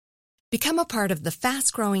Become a part of the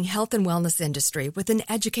fast-growing health and wellness industry with an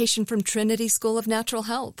education from Trinity School of Natural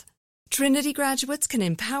Health. Trinity graduates can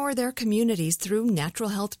empower their communities through natural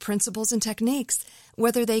health principles and techniques,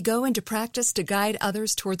 whether they go into practice to guide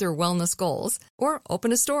others toward their wellness goals or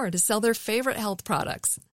open a store to sell their favorite health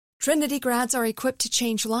products. Trinity grads are equipped to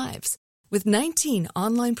change lives. With 19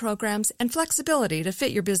 online programs and flexibility to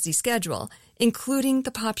fit your busy schedule, including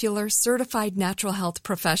the popular Certified Natural Health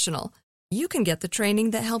Professional, you can get the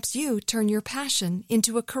training that helps you turn your passion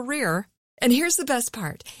into a career. And here's the best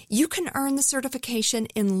part. You can earn the certification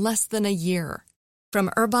in less than a year. From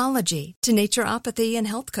herbology to naturopathy and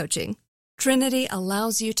health coaching, Trinity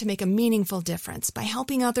allows you to make a meaningful difference by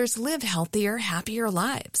helping others live healthier, happier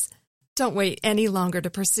lives. Don't wait any longer to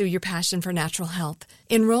pursue your passion for natural health.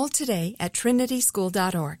 Enroll today at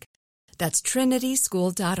trinityschool.org. That's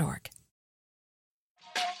trinityschool.org.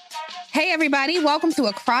 Hey, everybody. Welcome to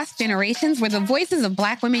Across Generations, where the voices of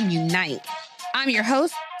Black women unite. I'm your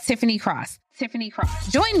host, Tiffany Cross.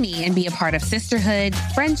 Join me and be a part of sisterhood,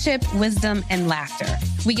 friendship, wisdom, and laughter.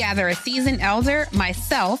 We gather a seasoned elder,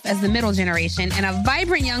 myself as the middle generation, and a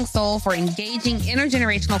vibrant young soul for engaging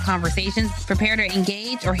intergenerational conversations. Prepare to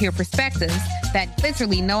engage or hear perspectives that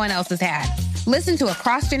literally no one else has had. Listen to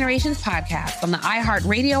Across Generations podcast on the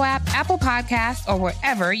iHeartRadio app, Apple Podcasts, or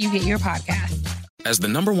wherever you get your podcasts. As the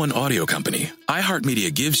 #1 audio company,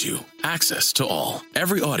 iHeartMedia gives you access to all.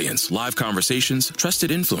 Every audience, live conversations,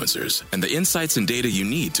 trusted influencers, and the insights and data you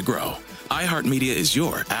need to grow. iHeartMedia is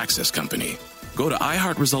your access company. Go to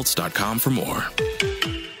iHeartResults.com for more.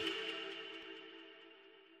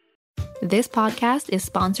 This podcast is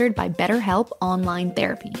sponsored by BetterHelp Online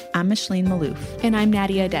Therapy. I'm Micheline Malouf. And I'm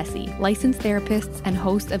Nadia Adesi, licensed therapists and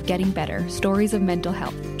host of Getting Better, Stories of Mental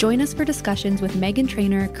Health. Join us for discussions with Megan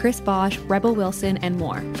Trainor, Chris Bosch, Rebel Wilson, and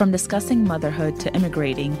more. From discussing motherhood to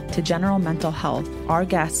immigrating to general mental health, our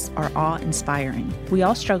guests are awe-inspiring. We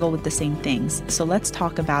all struggle with the same things, so let's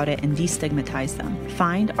talk about it and destigmatize them.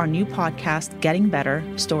 Find our new podcast, Getting Better,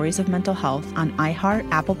 Stories of Mental Health, on iHeart,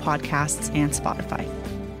 Apple Podcasts, and Spotify.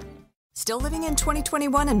 Still living in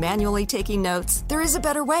 2021 and manually taking notes? There is a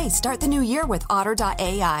better way. Start the new year with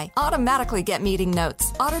Otter.ai. Automatically get meeting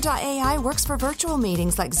notes. Otter.ai works for virtual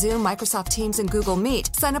meetings like Zoom, Microsoft Teams, and Google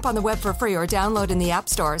Meet. Sign up on the web for free or download in the app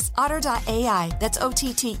stores. Otter.ai. That's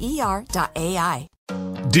OTTER.ai.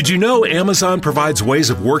 Did you know Amazon provides ways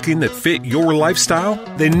of working that fit your lifestyle?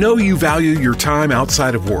 They know you value your time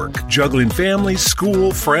outside of work, juggling family,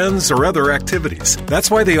 school, friends, or other activities. That's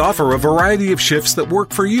why they offer a variety of shifts that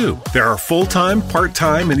work for you. There are full-time,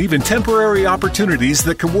 part-time, and even temporary opportunities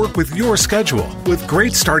that can work with your schedule, with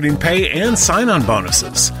great starting pay and sign-on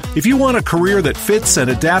bonuses. If you want a career that fits and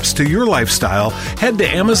adapts to your lifestyle, head to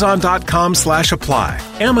Amazon.com/apply.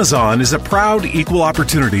 Amazon is a proud equal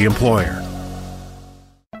opportunity employer.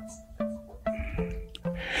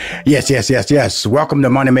 Yes. Welcome to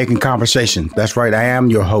Money Making Conversation. That's right. I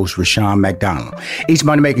am your host, Rashawn McDonald. Each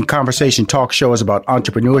Money Making Conversation talk show is about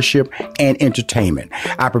entrepreneurship and entertainment.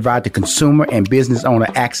 I provide the consumer and business owner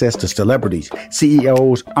access to celebrities,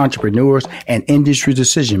 CEOs, entrepreneurs, and industry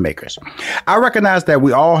decision makers. I recognize that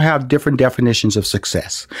we all have different definitions of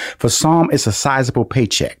success. For some, it's a sizable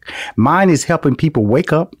paycheck. Mine is helping people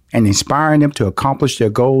wake up and inspiring them to accomplish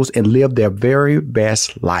their goals and live their very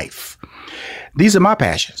best life. These are my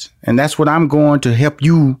passions, and that's what I'm going to help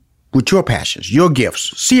you with your passions, your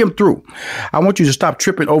gifts. See them through. I want you to stop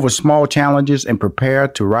tripping over small challenges and prepare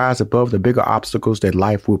to rise above the bigger obstacles that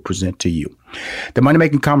life will present to you. The Money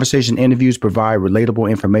Making Conversation interviews provide relatable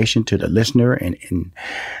information to the listener and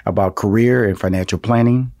about career and financial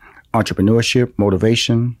planning, entrepreneurship,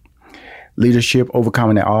 motivation, leadership,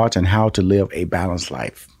 overcoming the odds, and how to live a balanced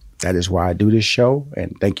life. That is why I do this show,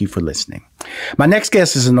 and thank you for listening. My next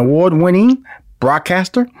guest is an award-winning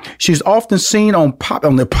broadcaster. She's often seen on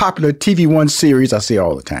the popular TV One series I see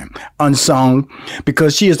all the time, Unsung,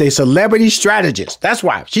 because she is a celebrity strategist. That's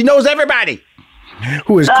why. She knows everybody,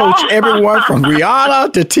 who has coached everyone from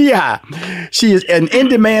Rihanna to T.I. She is an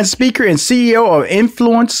in-demand speaker and CEO of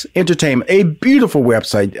Influence Entertainment, a beautiful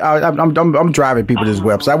website. I'm driving people to this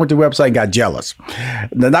website. I went to the website and got jealous.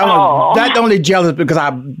 Not only jealous because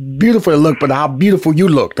how beautiful it looked, but how beautiful you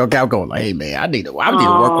looked. Okay, I'm going like, hey, man, I need to work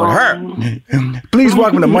with her. Please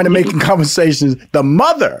welcome to Money Making Conversations, the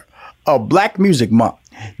mother of Black Music Month,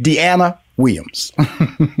 Dyana Williams.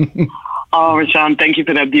 Oh, Rashawn, thank you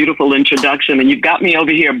for that beautiful introduction. And you've got me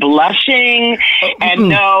over here blushing. And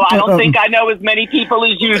no, I don't think I know as many people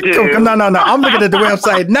as you do. No. I'm looking at the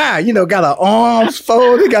website now. You know, got her arms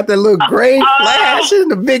folded, got that little gray flashing,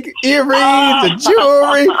 the big earrings, the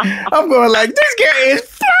jewelry. I'm going like, this girl is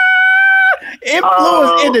fine.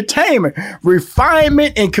 Influence, entertainment,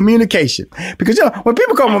 refinement, and communication. Because when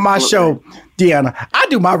people come on my show, Dyana, I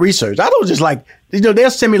do my research. I don't just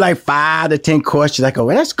they'll send me like 5 to 10 questions. I go,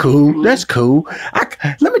 well, that's cool. That's cool.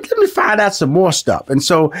 Let me find out some more stuff. And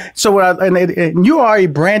so and you are a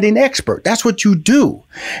branding expert. That's what you do.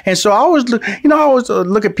 And so I always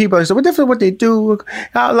look at people and say, what different what they do?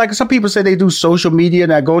 Like some people say they do social media,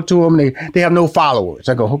 and I go to them, they have no followers.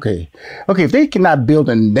 I go, okay, if they cannot build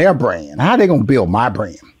in their brand, how are they going to build my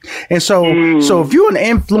brand? And so if you're an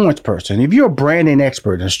influence person, if you're a branding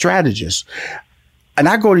expert, a strategist, and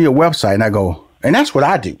I go to your website and I go, and that's what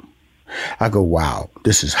I do. I go, wow,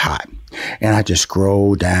 this is hot. And I just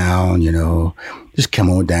scroll down, just come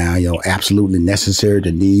on down, absolutely necessary,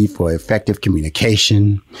 the need for effective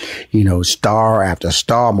communication, star after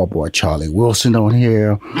star, my boy Charlie Wilson on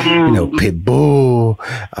here, Pitbull,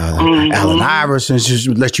 Allen Iverson, just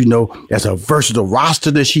to let you know there's a versatile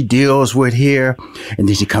roster that she deals with here. And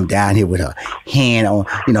then she come down here with her hand on,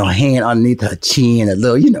 hand underneath her chin, a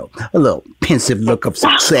little pensive look of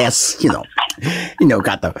success, got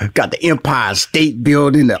the Empire State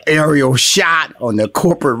Building, the aerial shot on the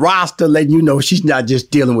corporate roster, letting you know she's not just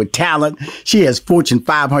dealing with talent. She has Fortune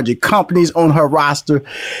 500 companies on her roster,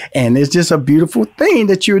 and it's just a beautiful thing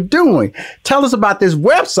that you're doing. Tell us about this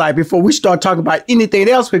website before we start talking about anything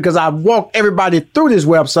else, because I've walked everybody through this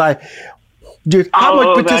website. How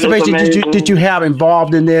much participation did you have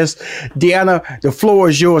involved in this? Dyana, the floor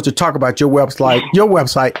is yours to talk about your website,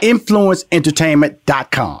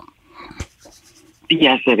 influenceentertainment.com.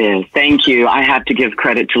 Yes, it is. Thank you. I have to give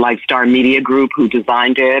credit to Lifestar Media Group, who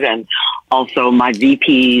designed it, and also my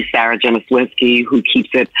VP, Sarah Janiswiski, who keeps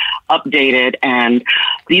it updated. And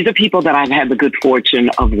these are people that I've had the good fortune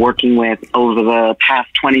of working with over the past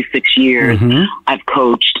 26 years. Mm-hmm. I've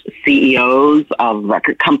coached CEOs of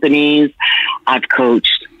record companies. I've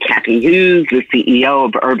coached Kathy Hughes, the CEO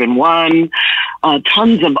of Urban One,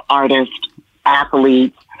 tons of artists,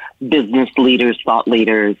 athletes, business leaders, thought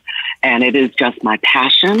leaders. And it is just my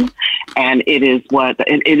passion, and it is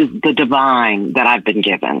the divine that I've been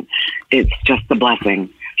given. It's just the blessing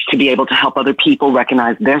to be able to help other people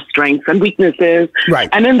recognize their strengths and weaknesses. Right.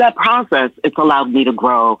 And in that process, it's allowed me to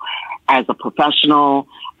grow as a professional,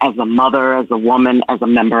 as a mother, as a woman, as a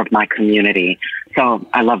member of my community. So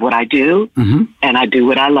I love what I do, mm-hmm. and I do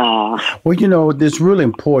what I love. Well, this is really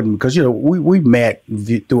important because, we met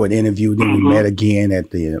through an interview, then mm-hmm. we met again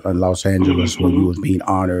at the Los Angeles mm-hmm. when you was being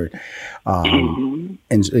honored mm-hmm.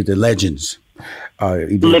 in the Legends.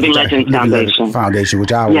 Living Legends Foundation,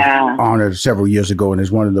 which I was honored several years ago, and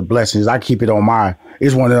it's one of the blessings. I keep it on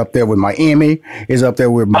it's one up there with my Emmy. It's up there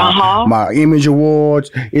with my Image Awards.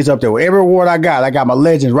 It's up there with every award I got. I got my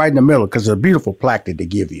Legends right in the middle because it's a beautiful plaque that they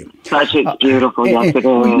give you. Such a beautiful, yes it is.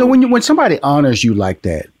 When somebody honors you like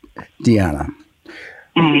that, Dyana,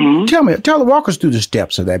 mm-hmm. Walk us through the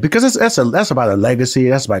steps of that, because that's about a legacy.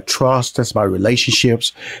 That's about trust. That's about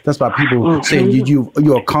relationships. That's about people mm-hmm. saying you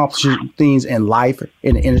accomplish things in life,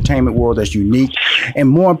 in the entertainment world that's unique, and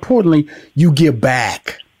more importantly, you give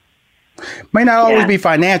back. May not always be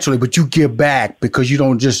financially, but you give back because you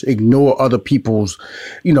don't just ignore other people's,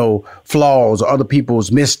 flaws or other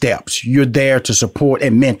people's missteps. You're there to support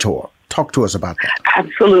and mentor. Talk to us about that.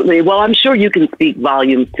 Absolutely. Well, I'm sure you can speak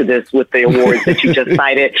volumes to this with the awards that you just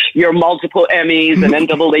cited. Your multiple Emmys and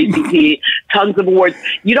NAACP, tons of awards.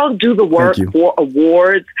 You don't do the work for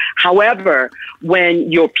awards. However,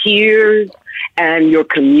 when your peers and your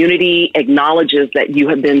community acknowledges that you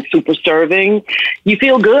have been super serving, you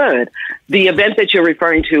feel good. The event that you're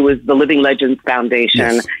referring to is the Living Legends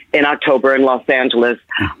Foundation in October in Los Angeles.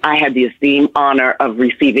 I had the esteemed honor of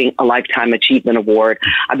receiving a Lifetime Achievement Award.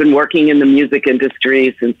 I've been working in the music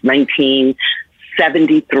industry since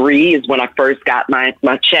 1973 is when I first got my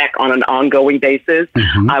check on an ongoing basis.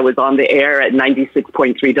 Mm-hmm. I was on the air at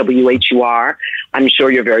 96.3 WHUR. I'm sure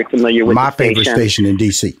you're very familiar with my favorite station in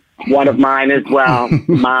D.C. One of mine as well.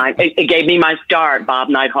 It gave me my start, Bob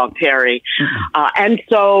Nighthawk Terry. And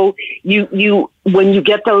so you when you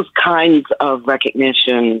get those kinds of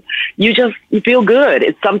recognition, you feel good.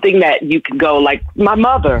 It's something that you can go like my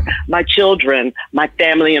mother, my children, my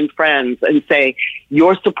family and friends, and say,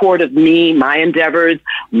 your support of me, my endeavors,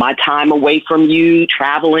 my time away from you,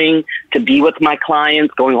 traveling to be with my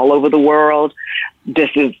clients, going all over the world.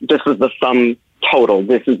 This is the sum total.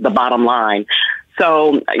 This is the bottom line.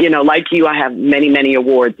 So, like you, I have many, many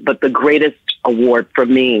awards, but the greatest award for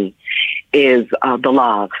me is the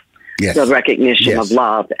love, the recognition of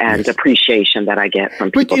love and appreciation that I get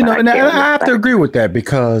from people. But, and I have to agree with that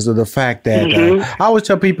because of the fact that I always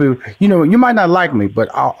tell people, you might not like me, but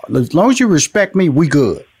as long as you respect me, we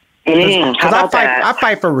good. How about that? I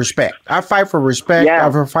fight for respect. I fight for respect. Yeah.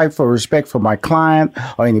 I fight for respect for my client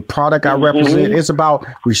or any product I represent. It's about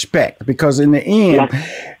respect, because in the end,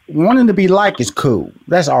 wanting to be liked is cool.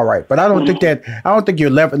 That's all right. But I don't think your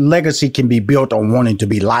legacy can be built on wanting to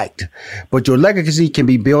be liked. But your legacy can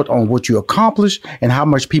be built on what you accomplish and how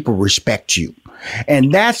much people respect you.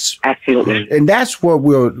 And that's absolutely. And that's what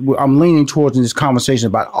I'm leaning towards in this conversation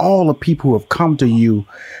about all the people who have come to you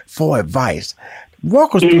for advice.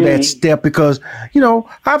 Walk us through that step, because,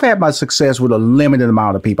 I've had my success with a limited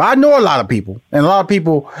amount of people. I know a lot of people, and a lot of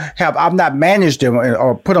people I've not managed them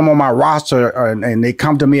or put them on my roster, and they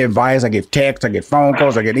come to me advice. I get texts, I get phone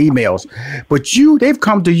calls, I get emails. But they've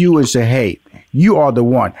come to you and say, hey, you are the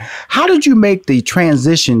one. How did you make the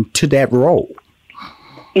transition to that role?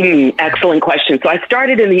 Excellent question. So I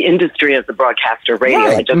started in the industry as a broadcaster radio.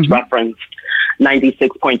 Right. I just referenced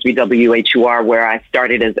 96.3 WHUR, where I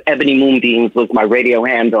started as Ebony Moonbeams was my radio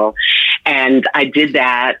handle. And I did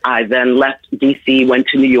that. I then left D.C., went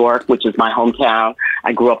to New York, which is my hometown.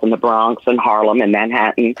 I grew up in the Bronx and Harlem and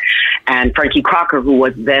Manhattan. And Frankie Crocker, who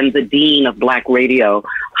was then the dean of Black radio,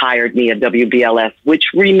 hired me at WBLS, which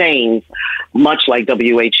remains much like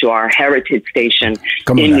WHUR, heritage station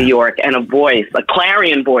in New York, and a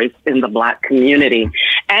clarion voice in the Black community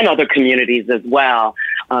and other communities as well.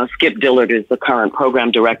 Skip Dillard is the current program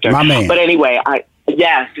director. My man. But anyway, I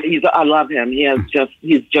love him.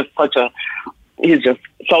 He's just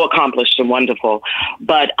so accomplished and wonderful.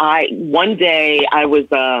 But one day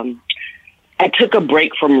I took a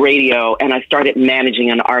break from radio, and I started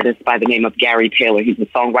managing an artist by the name of Gary Taylor. He's a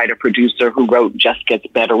songwriter producer who wrote Just Gets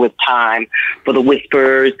Better with Time for the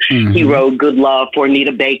Whispers. He wrote Good Love for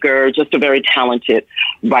Anita Baker, just a very talented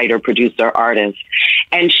writer, producer, artist.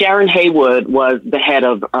 And Sharon Haywood was the head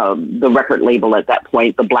of the record label at that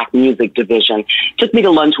point, the Black Music Division. Took me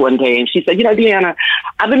to lunch one day, and she said, Dyana,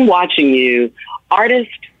 I've been watching you.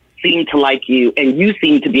 Artists seem to like you, and you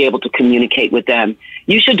seem to be able to communicate with them.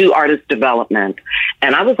 You should do artist development.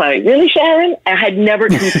 And I was like, really, Sharon? I had never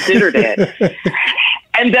considered it.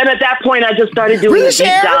 And then at that point, I just started doing a deep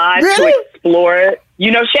dive to explore it.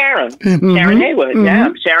 Sharon. Sharon Haywood.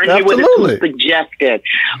 Yeah, Sharon Haywood is who suggested.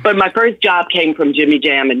 But my first job came from Jimmy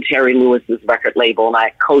Jam and Terry Lewis's record label, and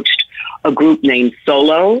I coached a group named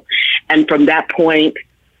Solo. And from that point,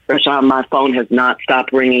 Rashawn, my phone has not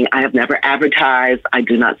stopped ringing. I have never advertised. I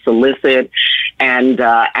do not solicit. And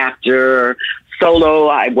after Solo,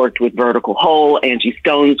 I worked with Vertical Hole, Angie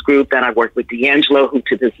Stone's group. Then I worked with D'Angelo, who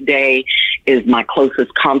to this day is my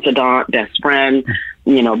closest confidant, best friend,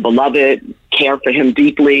 beloved, care for him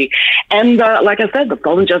deeply. And like I said, the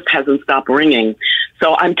phone just hasn't stopped ringing.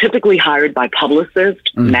 So I'm typically hired by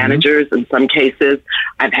publicists, managers in some cases.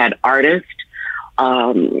 I've had artists.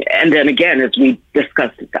 And then again, as we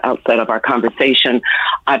discussed at the outset of our conversation,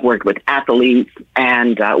 I've worked with athletes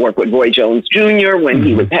and worked with Roy Jones Jr. when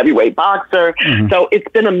he was heavyweight boxer. So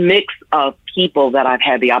it's been a mix of people that I've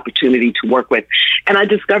had the opportunity to work with. And I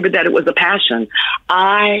discovered that it was a passion.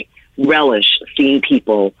 I relish seeing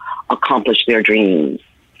people accomplish their dreams.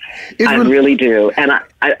 I really do. And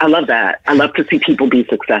I love that. I love to see people be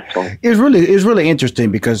successful. It's really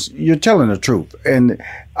interesting, because you're telling the truth. And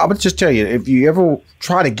I would just tell you, if you ever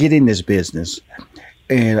try to get in this business,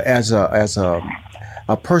 and as a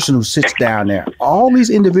person who sits down there, all these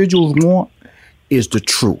individuals want is the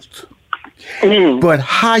truth. But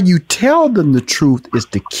how you tell them the truth is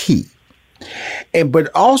the key.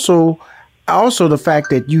 But also the fact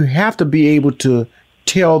that you have to be able to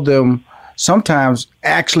tell them sometimes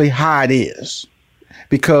actually how it is.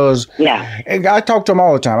 Because and I talk to them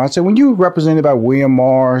all the time. I say, when you're represented by William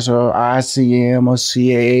Morris or ICM or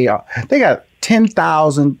CAA, they got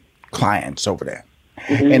 10,000 clients over there.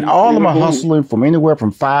 And all of them are hustling from anywhere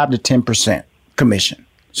from 5 to 10% commission.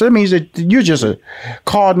 So that means that you're just a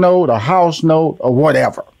car note, a house note, or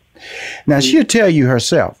whatever. Now, she'll tell you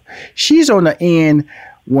herself, she's on the end.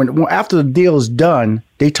 When after the deal is done,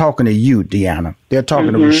 they talking to you, Dyana. They're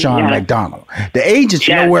talking to Rashawn McDonald. The agents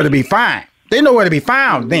know where to be found. They know where to be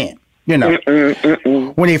found then, when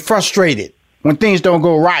they're frustrated, when things don't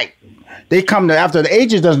go right. They come to, after the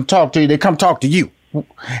agent doesn't talk to you, they come talk to you.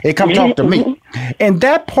 They come talk to me. And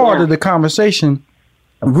that part of the conversation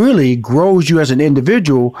really grows you as an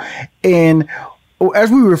individual. And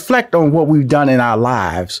as we reflect on what we've done in our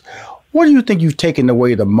lives, what do you think you've taken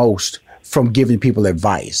away the most from giving people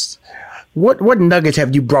advice? What nuggets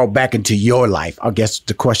have you brought back into your life? I guess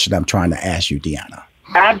the question I'm trying to ask you, Dyana.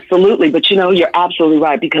 Absolutely. But, you're absolutely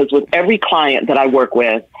right, because with every client that I work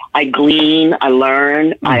with, I glean, I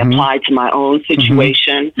learn, I apply to my own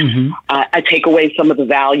situation. I take away some of the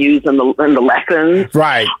values and the lessons.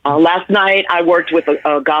 Right. Last night, I worked with a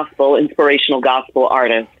inspirational gospel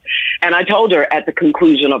artist. And I told her at the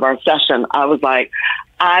conclusion of our session, I was like,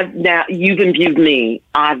 you've imbued me.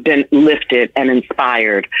 I've been lifted and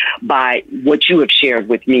inspired by what you have shared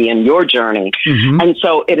with me in your journey. And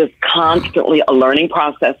so it is constantly a learning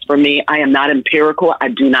process for me. I am not empirical. I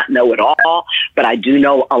do not know it all, but I do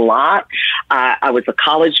know a lot. I was a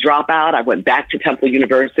college dropout. I went back to Temple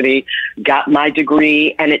University, got my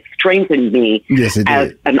degree, and it strengthened me as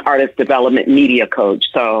an artist development media coach.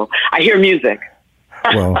 So I hear music.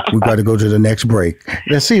 Well, we got to go to the next break.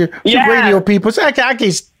 Let's see radio people. So I can't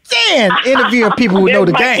stand interviewing people who know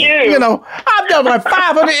the game. I've done like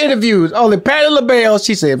 500 interviews. Only Patti LaBelle,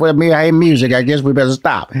 she said, well, me, I hate music. I guess we better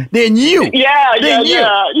stop. Then you. Yeah.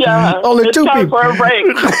 Only it's 2 people. For a break.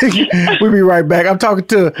 We'll be right back. I'm talking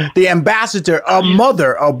to the ambassador,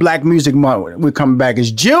 mother of Black Music Month. We're coming back. It's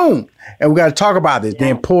June. And we got to talk about this, the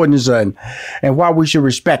importance and why we should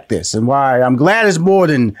respect this, and why I'm glad it's longer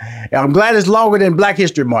than Black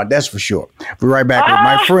History Month. That's for sure. We're right back with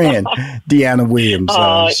my friend Dyana Williams.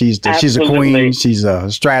 She's a queen. She's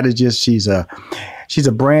a strategist. She's a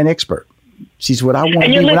brand expert. She's what I want to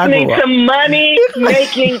be when I grow up. And you're listening to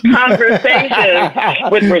Money-Making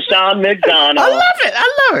Conversations with Rushion McDonald.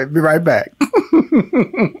 I love it. Be right back.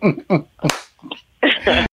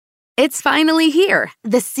 It's finally here,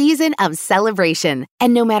 the season of celebration.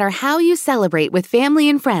 And no matter how you celebrate with family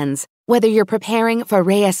and friends, whether you're preparing for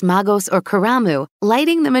Reyes Magos or Karamu,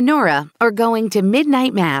 lighting the menorah, or going to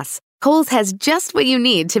midnight mass, Kohl's has just what you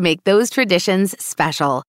need to make those traditions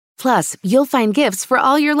special. Plus, you'll find gifts for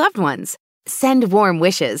all your loved ones. Send warm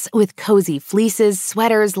wishes with cozy fleeces,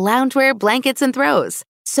 sweaters, loungewear, blankets, and throws.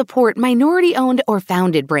 Support minority-owned or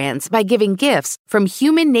founded brands by giving gifts from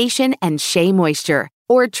Human Nation and Shea Moisture.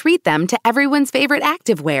 Or treat them to everyone's favorite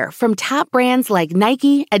activewear from top brands like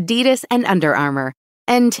Nike, Adidas, and Under Armour.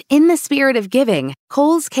 And in the spirit of giving,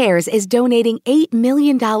 Kohl's Cares is donating $8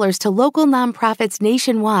 million to local nonprofits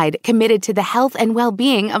nationwide committed to the health and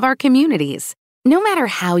well-being of our communities. No matter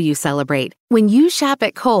how you celebrate, when you shop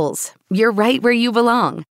at Kohl's, you're right where you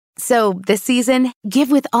belong. So this season,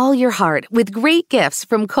 give with all your heart with great gifts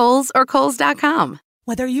from Kohl's or Kohls.com.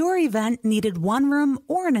 Whether your event needed one room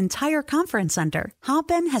or an entire conference center,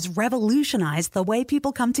 Hopin has revolutionized the way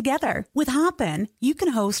people come together. With Hopin, you can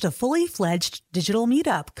host a fully fledged digital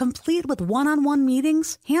meetup, complete with one-on-one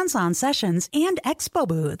meetings, hands-on sessions, and expo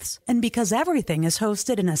booths. And because everything is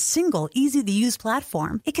hosted in a single, easy-to-use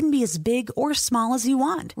platform, it can be as big or small as you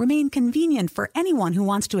want, remain convenient for anyone who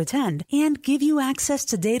wants to attend, and give you access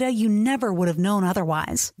to data you never would have known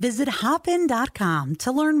otherwise. Visit hopin.com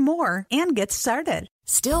to learn more and get started.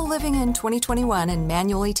 Still living in 2021 and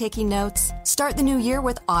manually taking notes? Start the new year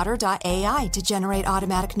with Otter.ai to generate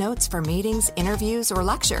automatic notes for meetings, interviews, or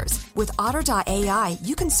lectures. With Otter.ai,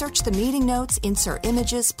 you can search the meeting notes, insert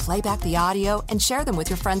images, play back the audio, and share them with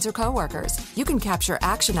your friends or coworkers. You can capture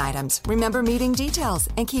action items, remember meeting details,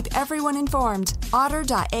 and keep everyone informed.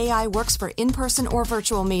 Otter.ai works for in-person or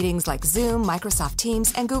virtual meetings like Zoom, Microsoft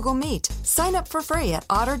Teams, and Google Meet. Sign up for free at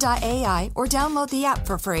Otter.ai or download the app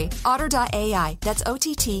for free. Otter.ai. That's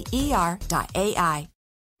OTTER.ai.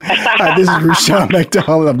 Hi, this is Rushion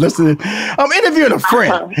McDonald. I'm listening. I'm interviewing a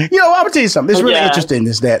friend. I'm gonna tell you something. It's really interesting.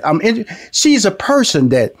 Is that she's a person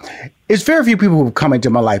that it's very few people who come into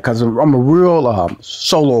my life because I'm a real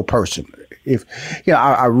solo person. If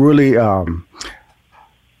I really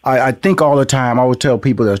I think all the time. I would tell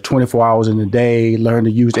people there's 24 hours in a day. Learn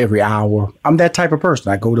to use every hour. I'm that type of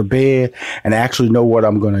person. I go to bed and I actually know what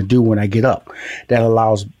I'm going to do when I get up. That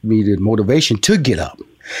allows me the motivation to get up.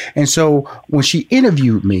 And so when she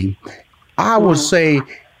interviewed me, I would say,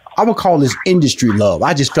 I would call this industry love.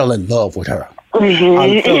 I just fell in love with her.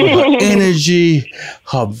 I felt her energy,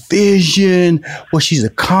 her vision, what she's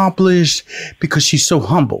accomplished, because she's so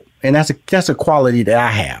humble. And that's a quality that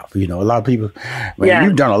I have. A lot of people,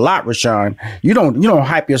 you've done a lot, Rushion. You don't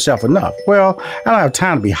hype yourself enough. Well, I don't have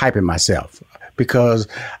time to be hyping myself because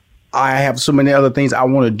I have so many other things I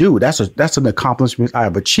want to do. That's an accomplishment I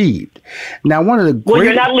have achieved. Now, one of the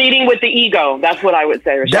you're not leading with the ego. That's what I would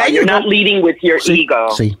say, Rushion. You're not leading with your ego.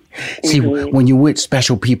 See, when you're with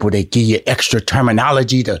special people, they give you extra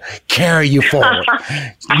terminology to carry you forward.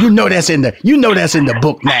 You know that's in the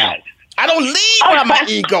book now. I don't lead with my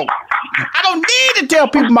ego. I don't need to tell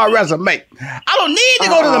people my resume. I don't need to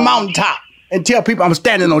go to the mountaintop and tell people I'm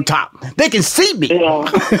standing on top. They can see me.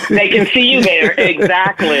 Yeah. They can see you there.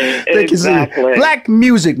 Exactly. They can see me. Black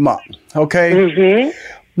Music Month. Okay.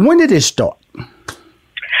 Mm-hmm. When did it start?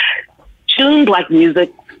 June Black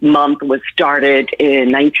Music Month was started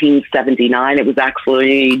in 1979. It was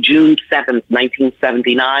actually June 7th,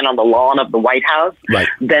 1979 on the lawn of the White House. Right.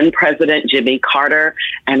 Then President Jimmy Carter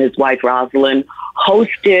and his wife Rosalind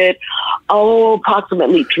hosted,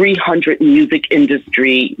 approximately 300 music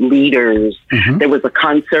industry leaders. Mm-hmm. There was a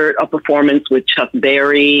concert, a performance with Chuck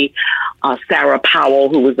Berry, Sarah Powell,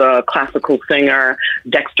 who was a classical singer.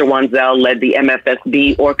 Dexter Wansel led the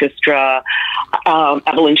MFSB orchestra.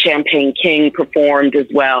 Evelyn Champagne King performed as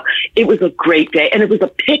well. It was a great day, and it was a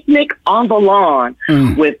picnic on the lawn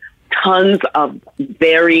with tons of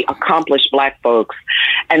very accomplished Black folks.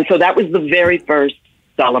 And so that was the very first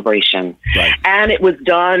celebration. Right. And it was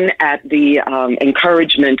done at the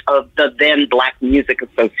encouragement of the then Black Music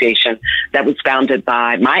Association that was founded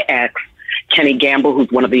by my ex, Kenny Gamble,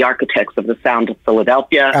 who's one of the architects of the sound of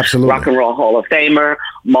Philadelphia. Absolutely. Rock and Roll Hall of Famer,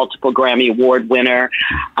 multiple Grammy Award winner.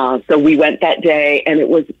 So we went that day, and it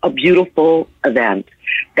was a beautiful event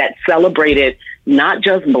that celebrated not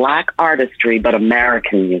just Black artistry, but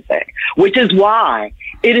American music, which is why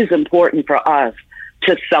it is important for us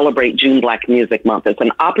to celebrate June Black Music Month. It's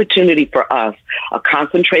an opportunity for us, a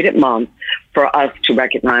concentrated month, for us to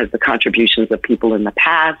recognize the contributions of people in the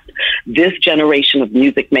past, this generation of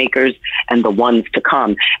music makers, and the ones to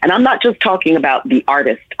come. And I'm not just talking about the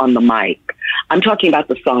artist on the mic. I'm talking about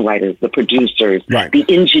the songwriters, the producers, right, the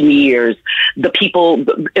engineers, the people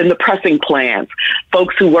in the pressing plants,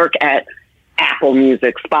 folks who work at Apple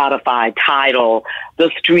Music, Spotify, Tidal,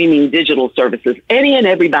 the streaming digital services, any and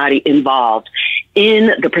everybody involved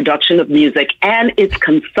in the production of music and its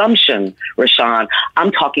consumption, Rashawn.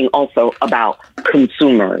 I'm talking also about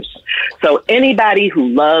consumers. So anybody who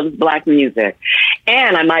loves Black music,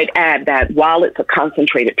 and I might add that while it's a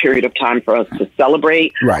concentrated period of time for us to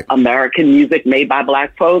celebrate American music made by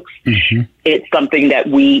Black folks, it's something that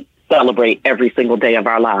we celebrate every single day of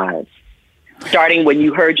our lives. Starting when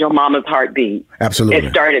you heard your mama's heartbeat. Absolutely.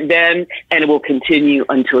 It started then, and it will continue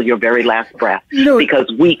until your very last breath, because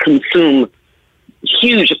we consume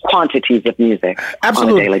huge quantities of music on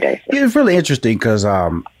a daily basis. It's really interesting because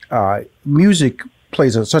music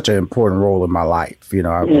plays such an important role in my life. You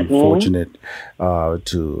know, I've been fortunate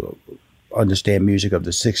to understand music of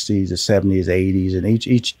the 60s, the 70s, 80s, and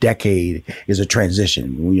each decade is a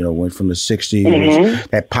transition. You know, went from the 60s,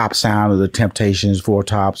 that pop sound of the Temptations, Four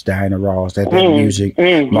Tops, Diana Ross, that music,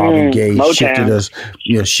 Marvin Gaye shifted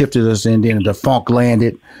us in. Then the funk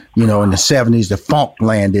landed. You know, in the 70s, the funk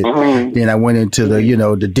landed. Then I went into the,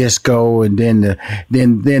 the disco, and then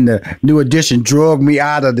the New Edition drugged me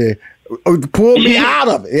out of pulled me out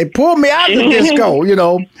of it. It pulled me out of the disco,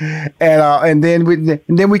 and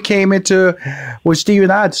then we came into when Steve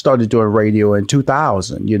and I started doing radio in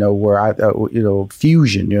 2000. Where I,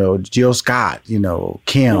 fusion. Jill Scott,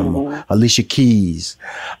 Kim, Alicia Keys,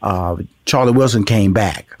 Charlie Wilson came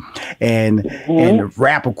back, and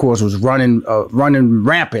rap, of course, was running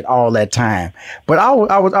rampant all that time. But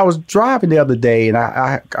I was driving the other day, and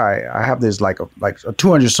I have this like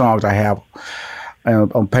 200 songs I have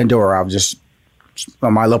on Pandora. I was just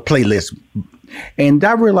on my little playlist, and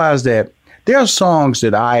I realized that there are songs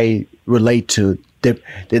that I relate to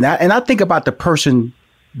and I think about the person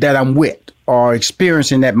that I'm with or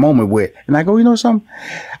experiencing that moment with, and I go, something?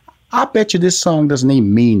 I bet you this song doesn't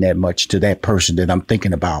even mean that much to that person that I'm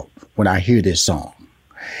thinking about when I hear this song.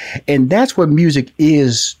 And that's what music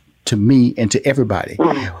is to me and to everybody.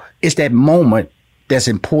 It's that moment that's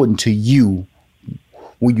important to you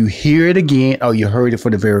when you hear it again or you heard it for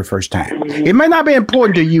the very first time. It may not be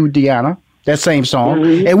important to you, Dyana, that same song.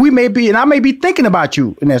 And I may be thinking about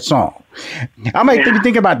you in that song. I might be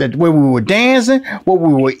thinking about that when we were dancing, what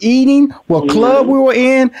we were eating, what club we were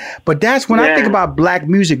in. But that's when I think about Black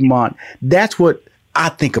Music Month. That's what I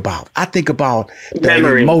think about. I think about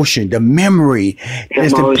the emotion, the memory.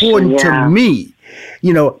 It's important to me.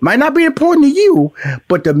 Might not be important to you,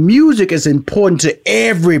 but the music is important to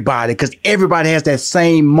everybody because everybody has that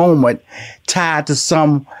same moment tied to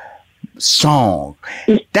some song.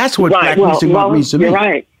 That's what Black Music Month means to me. You're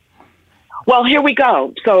right. Well, here we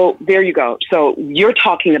go. So there you go. So you're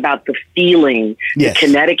talking about the feeling, the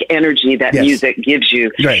kinetic energy that music gives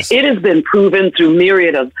you. Yes. It has been proven through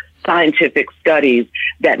myriad of scientific studies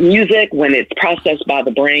that music, when it's processed by the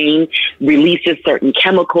brain, releases certain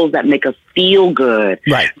chemicals that make us feel good.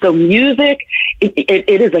 Right. So music,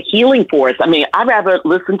 it is a healing force. I mean, I'd rather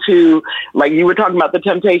listen to, like you were talking about, the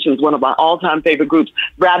Temptations, one of my all-time favorite groups,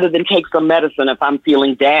 rather than take some medicine if I'm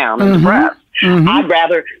feeling down and depressed. I'd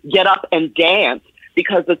rather get up and dance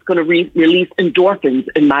because it's going to release endorphins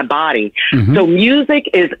in my body. So music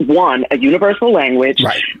is, one, a universal language.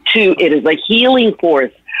 Right. Two, it is a healing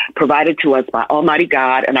force provided to us by Almighty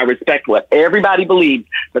God. And I respect what everybody believes,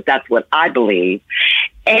 but that's what I believe.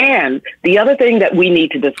 And the other thing that we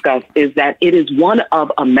need to discuss is that it is one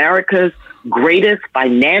of America's greatest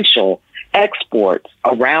financial exports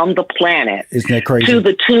around the planet. Isn't that crazy? To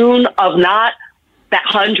the tune of not that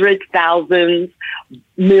hundreds, thousands,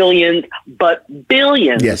 millions, but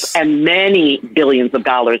billions. Yes. And many billions of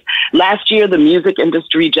dollars. Last year, the music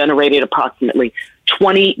industry generated approximately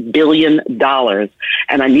 $20 billion.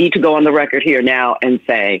 And I need to go on the record here now and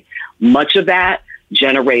say much of that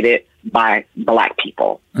generated by Black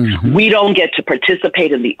people. We don't get to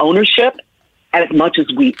participate in the ownership as much as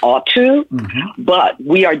we ought to, but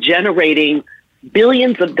we are generating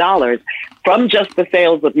billions of dollars from just the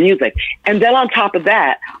sales of music. And then on top of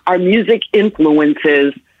that, our music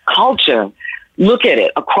influences culture. Look at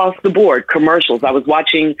it across the board, commercials. I was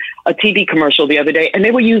watching a TV commercial the other day and they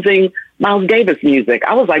were using Miles Davis music.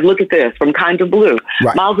 I was like, look at this, from Kind of Blue.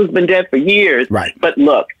 Right. Miles has been dead for years, Right. but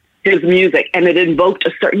look, his music, and it invoked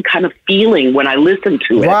a certain kind of feeling when I listened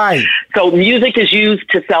to it. Right. So music is used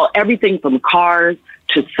to sell everything from cars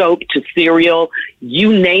to soap to cereal,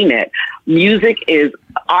 you name it.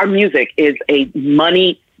 Our music is a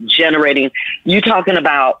money generating. You talking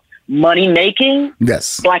about money making?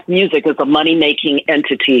 Yes. Black music is a money making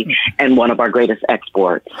entity and one of our greatest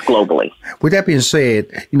exports globally. With that being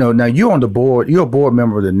said, now you're on the board. You're a board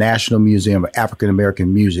member of the National Museum of African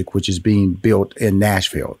American Music, which is being built in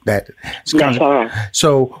Nashville.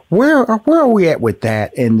 So where are we at with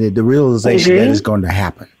that and the realization that is going to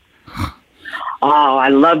happen? Oh, I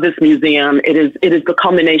love this museum. It is the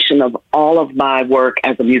culmination of all of my work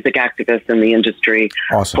as a music activist in the industry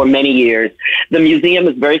for many years. The museum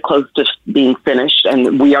is very close to being finished,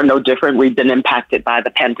 and we are no different. We've been impacted by the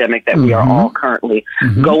pandemic that we are all currently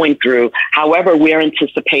going through. However, we are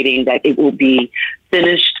anticipating that it will be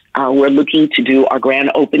finished. We're looking to do our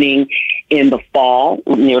grand opening in the fall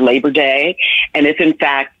near Labor Day. And if in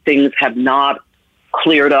fact things have not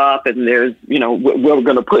cleared up and there's, we're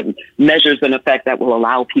going to put measures in effect that will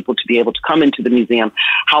allow people to be able to come into the museum.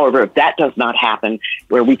 However, if that does not happen,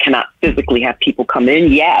 where we cannot physically have people come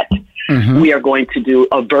in yet, we are going to do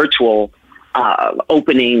a virtual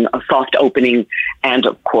opening, a soft opening, and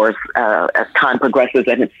of course, as time progresses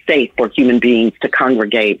and it's safe for human beings to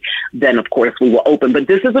congregate, then of course we will open. But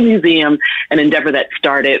this is a museum, an endeavor that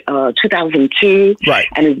started 2002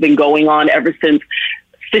 and has been going on ever since.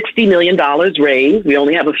 $60 million raised. We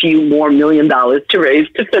only have a few more $1 million to raise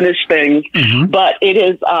to finish things. But it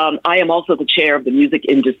is, I am also the chair of the Music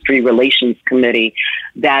Industry Relations Committee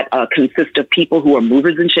that consists of people who are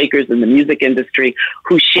movers and shakers in the music industry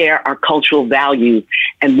who share our cultural values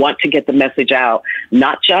and want to get the message out,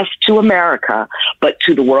 not just to America, but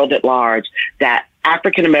to the world at large, that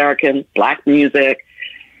African American Black music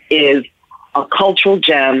is a cultural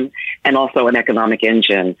gem and also an economic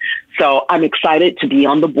engine. So I'm excited to be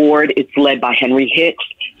on the board. It's led by Henry Hicks.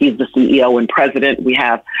 He's the CEO and president. We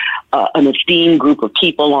have an esteemed group of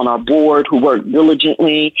people on our board who work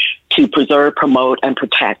diligently to preserve, promote, and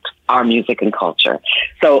protect our music and culture.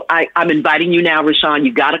 So I'm inviting you now, Rashawn.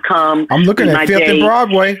 You got to come. I'm looking at 5th and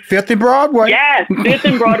Broadway. 5th and Broadway. Yes, 5th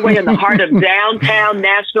and Broadway in the heart of downtown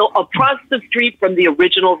Nashville, across the street from the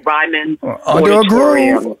original Ryman Under a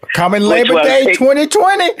Groove. Coming Labor Day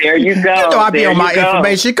 2020. There you go. I'll be on my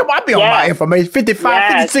information. Come on, I'll be on my information.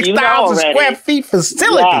 56,000 square feet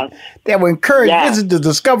facility that will encourage visitors to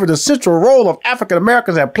discover the central role of African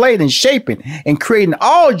Americans have played in shaping and creating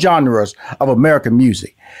all genres of American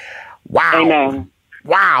music. Wow. Amen.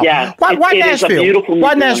 Wow. Yeah. Why Nashville?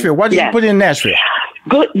 Why Nashville? Why did you put it in Nashville?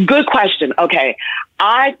 Good question. Okay.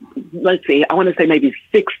 Let's see, I want to say maybe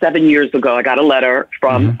 6-7 years ago, I got a letter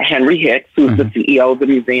from Henry Hicks, who's the CEO of the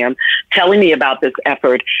museum, telling me about this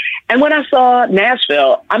effort. And when I saw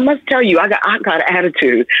Nashville, I must tell you, I got an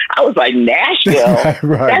attitude. I was like, Nashville?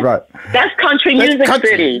 right. That's country music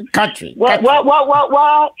city. Country. What?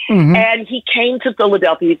 And he came to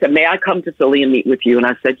Philadelphia. He said, may I come to Philly and meet with you? And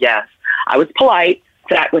I said, yes. I was polite,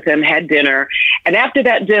 sat with him, had dinner. And after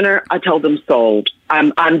that dinner, I told him, sold.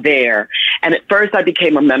 I'm there. And at first I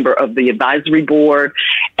became a member of the advisory board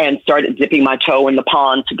and started dipping my toe in the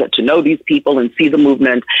pond to get to know these people and see the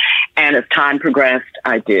movement. And as time progressed,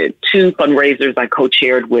 I did 2 fundraisers I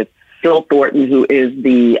co-chaired with Phil Thornton, who is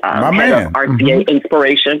the head of RCA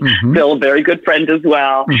Inspiration. Phil, a very good friend as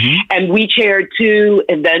well. And we chaired 2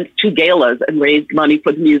 events, 2 galas, and raised money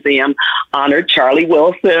for the museum, honored Charlie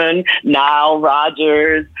Wilson, Nile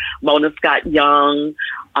Rodgers, Mona Scott Young,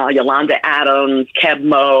 Yolanda Adams, Keb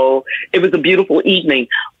Mo. It was a beautiful evening.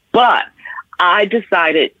 But I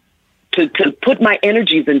decided to put my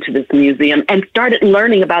energies into this museum and started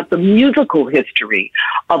learning about the musical history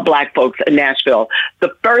of Black folks in Nashville.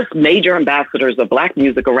 The first major ambassadors of Black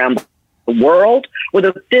music around the world were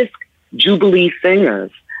the Fisk Jubilee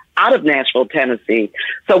Singers out of Nashville, Tennessee.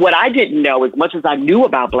 So what I didn't know, as much as I knew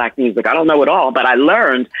about Black music, I don't know it all, but I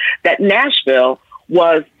learned that Nashville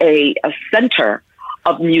was a center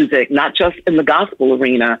of music, not just in the gospel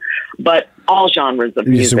arena, but all genres of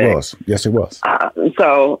music. Yes, it was.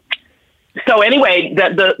 So anyway,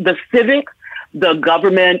 the civic, the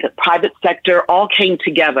government, private sector all came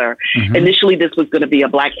together. Mm-hmm. Initially, this was going to be a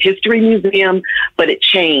Black History Museum, but it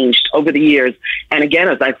changed over the years. And again,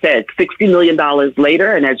 as I said, $60 million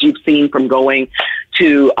later, and as you've seen from going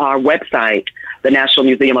to our website, the National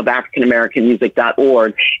Museum of African American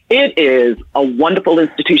Music.org. It is a wonderful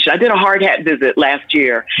institution. I did a hard hat visit last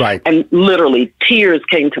year, right, and literally tears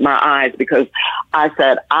came to my eyes because I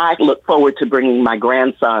said, I look forward to bringing my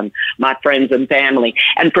grandson, my friends and family.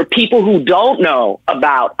 And for people who don't know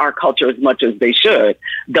about our culture as much as they should,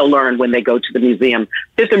 they'll learn when they go to the museum.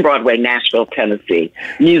 5th and Broadway, Nashville, Tennessee,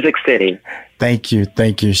 Music City. Thank you.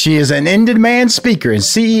 Thank you. She is an in-demand speaker and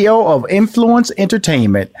CEO of Influence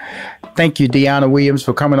Entertainment. Thank you, Dyana Williams,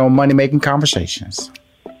 for coming on Money Making Conversations.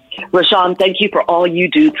 Rashawn, thank you for all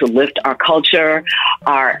you do to lift our culture,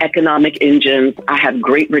 our economic engines. I have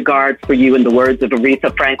great regards for you, in the words of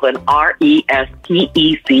Aretha Franklin, RESPECT.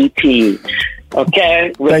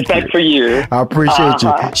 Okay? Respect for you. I appreciate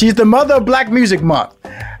you. She's the mother of Black Music Month.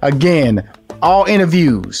 Again, all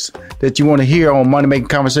interviews that you want to hear on Money Making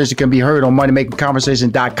Conversation can be heard on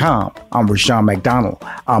moneymakingconversation.com. I'm Rashawn McDonald.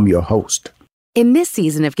 I'm your host. In this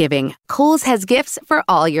season of giving, Kohl's has gifts for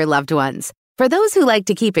all your loved ones. For those who like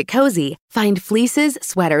to keep it cozy, find fleeces,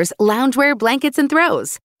 sweaters, loungewear, blankets, and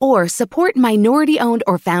throws. Or support minority-owned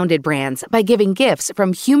or founded brands by giving gifts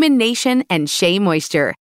from Human Nation and Shea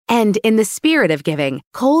Moisture. And in the spirit of giving,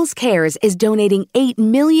 Kohl's Cares is donating $8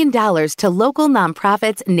 million to local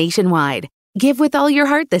nonprofits nationwide. Give with all your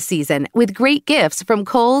heart this season with great gifts from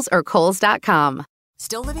Kohl's or Kohls.com.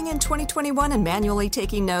 Still living in 2021 and manually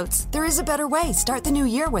taking notes? There is a better way. Start the new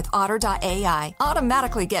year with Otter.ai.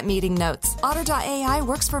 Automatically get meeting notes. Otter.ai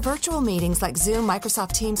works for virtual meetings like Zoom,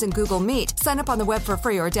 Microsoft Teams, and Google Meet. Sign up on the web for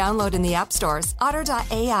free or download in the app stores.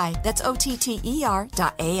 Otter.ai. That's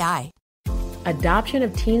OTTER.ai. Adoption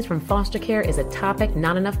of teens from foster care is a topic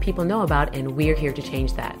not enough people know about, and we're here to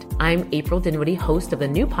change that. I'm April Dinwiddie, host of the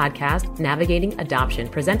new podcast, Navigating Adoption,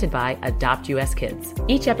 presented by Adopt US Kids.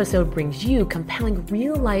 Each episode brings you compelling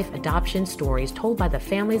real-life adoption stories told by the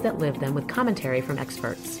families that live them with commentary from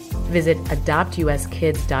experts. Visit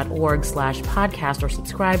adoptuskids.org/podcast or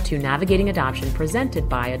subscribe to Navigating Adoption, presented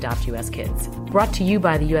by Adopt US Kids. Brought to you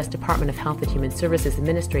by the U.S. Department of Health and Human Services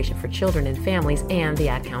Administration for Children and Families and the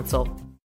Ad Council.